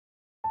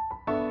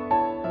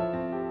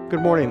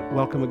Good morning.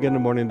 Welcome again to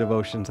Morning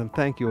Devotions, and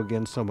thank you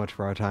again so much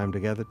for our time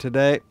together.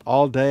 Today,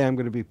 all day, I'm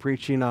going to be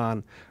preaching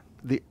on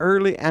the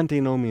early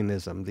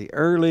antinomianism, the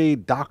early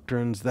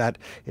doctrines that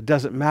it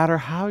doesn't matter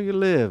how you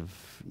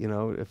live. You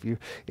know,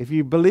 if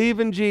you believe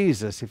in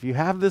Jesus, if you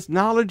have this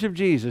knowledge of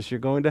Jesus, you're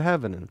going to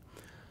heaven. And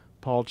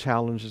Paul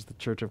challenges the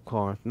church of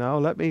Corinth. No,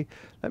 let me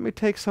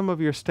take some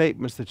of your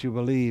statements that you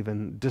believe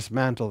and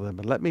dismantle them,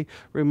 and let me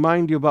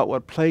remind you about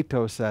what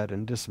Plato said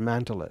and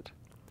dismantle it.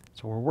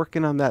 So we're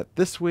working on that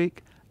this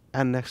week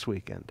and next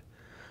weekend.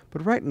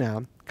 But right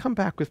now, come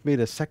back with me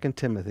to 2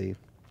 Timothy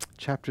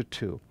chapter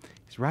 2.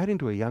 He's writing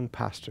to a young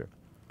pastor.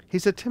 He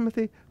said,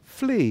 Timothy,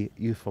 flee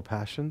youthful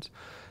passions.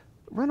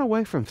 Run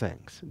away from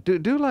things.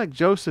 Do like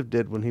Joseph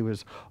did when he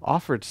was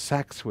offered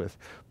sex with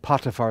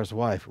Potiphar's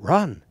wife.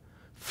 Run.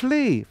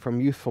 Flee from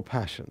youthful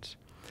passions.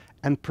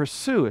 And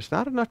pursue. It's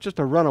not enough just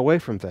to run away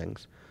from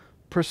things.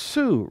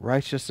 Pursue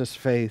righteousness,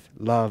 faith,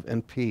 love,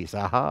 and peace.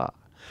 Aha.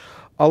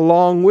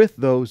 Along with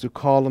those who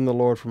call on the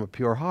Lord from a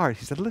pure heart.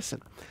 He said,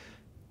 listen,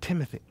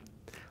 Timothy,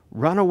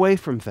 run away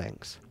from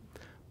things,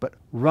 but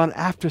run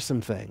after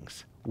some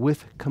things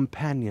with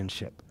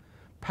companionship.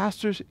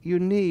 Pastors, you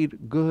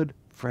need good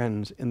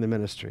friends in the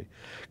ministry.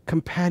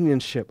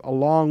 Companionship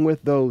along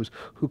with those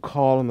who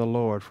call on the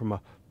Lord from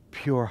a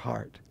pure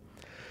heart.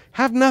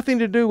 Have nothing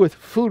to do with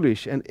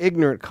foolish and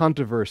ignorant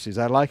controversies.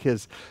 I like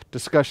his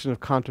discussion of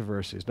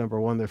controversies. Number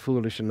one, they're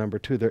foolish, and number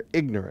two, they're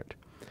ignorant.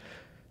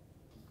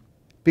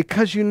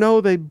 Because you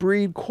know they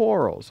breed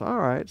quarrels. All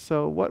right,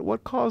 so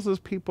what causes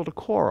people to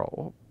quarrel?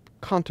 Well,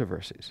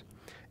 controversies.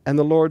 And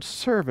the Lord's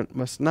servant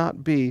must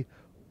not be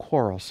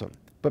quarrelsome,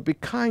 but be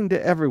kind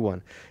to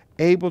everyone,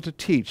 able to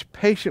teach,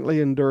 patiently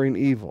enduring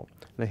evil.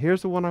 Now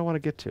here's the one I want to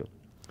get to.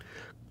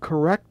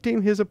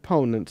 Correcting his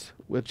opponents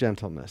with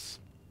gentleness.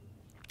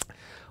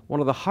 One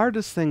of the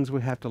hardest things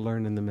we have to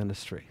learn in the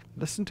ministry,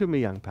 listen to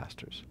me, young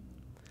pastors,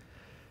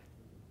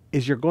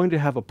 is you're going to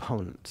have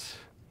opponents.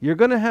 You're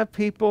going to have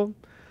people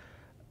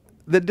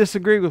that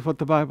disagree with what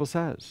the Bible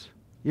says.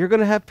 You're going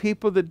to have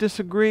people that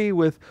disagree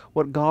with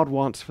what God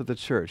wants for the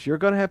church. You're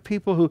going to have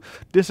people who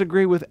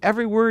disagree with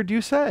every word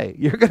you say.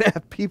 You're going to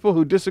have people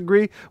who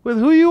disagree with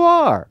who you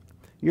are.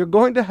 You're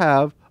going to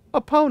have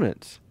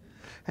opponents.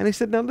 And he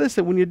said, now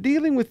listen, when you're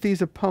dealing with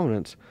these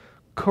opponents,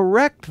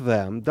 correct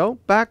them.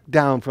 Don't back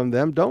down from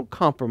them. Don't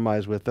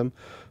compromise with them.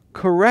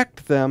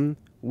 Correct them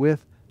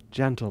with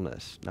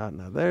gentleness. Now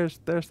there's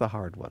the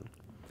hard one.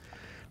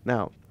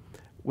 Now,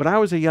 when I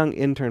was a young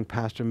intern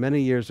pastor many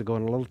years ago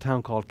in a little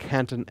town called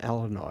Canton,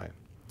 Illinois,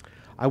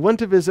 I went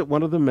to visit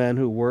one of the men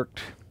who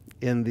worked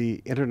in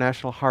the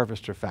International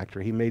Harvester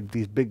factory. He made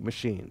these big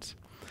machines.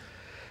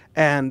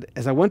 And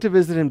as I went to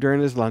visit him during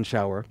his lunch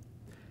hour,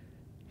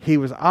 he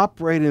was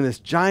operating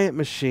this giant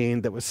machine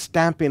that was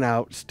stamping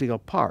out steel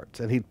parts.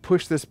 And he'd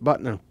push this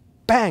button and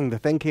bang, the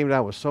thing came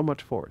down with so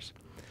much force.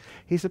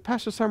 He said,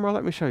 Pastor Summerall,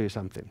 let me show you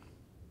something.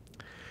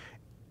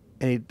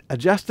 And he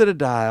adjusted a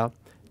dial,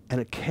 and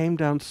it came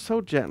down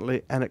so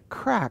gently, and it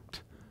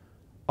cracked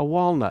a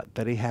walnut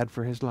that he had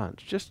for his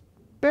lunch. Just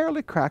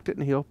barely cracked it,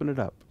 and he opened it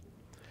up.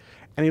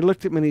 And he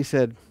looked at me and he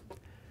said,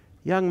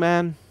 young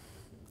man,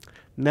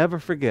 never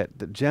forget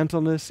that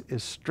gentleness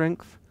is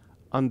strength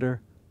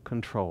under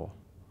control.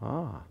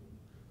 Ah.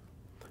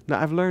 Now,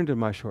 I've learned in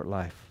my short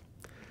life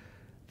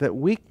that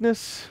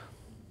weakness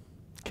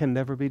can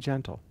never be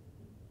gentle.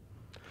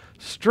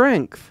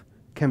 Strength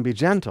can be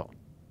gentle,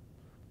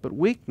 but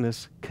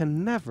weakness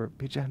can never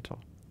be gentle.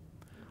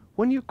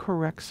 When you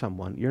correct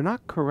someone, you're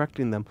not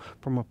correcting them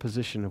from a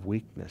position of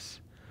weakness.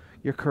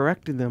 You're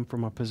correcting them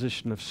from a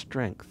position of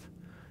strength.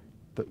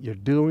 But you're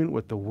doing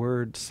what the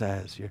Word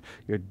says.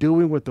 You're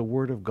doing what the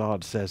Word of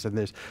God says, and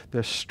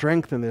there's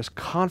strength and there's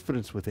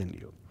confidence within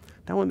you.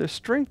 Now, when there's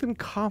strength and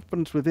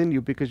confidence within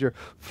you because you're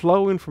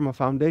flowing from a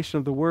foundation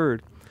of the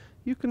Word,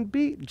 you can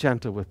be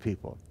gentle with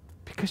people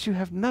because you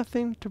have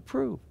nothing to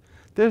prove.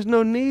 There's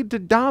no need to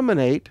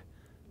dominate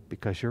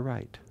because you're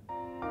right.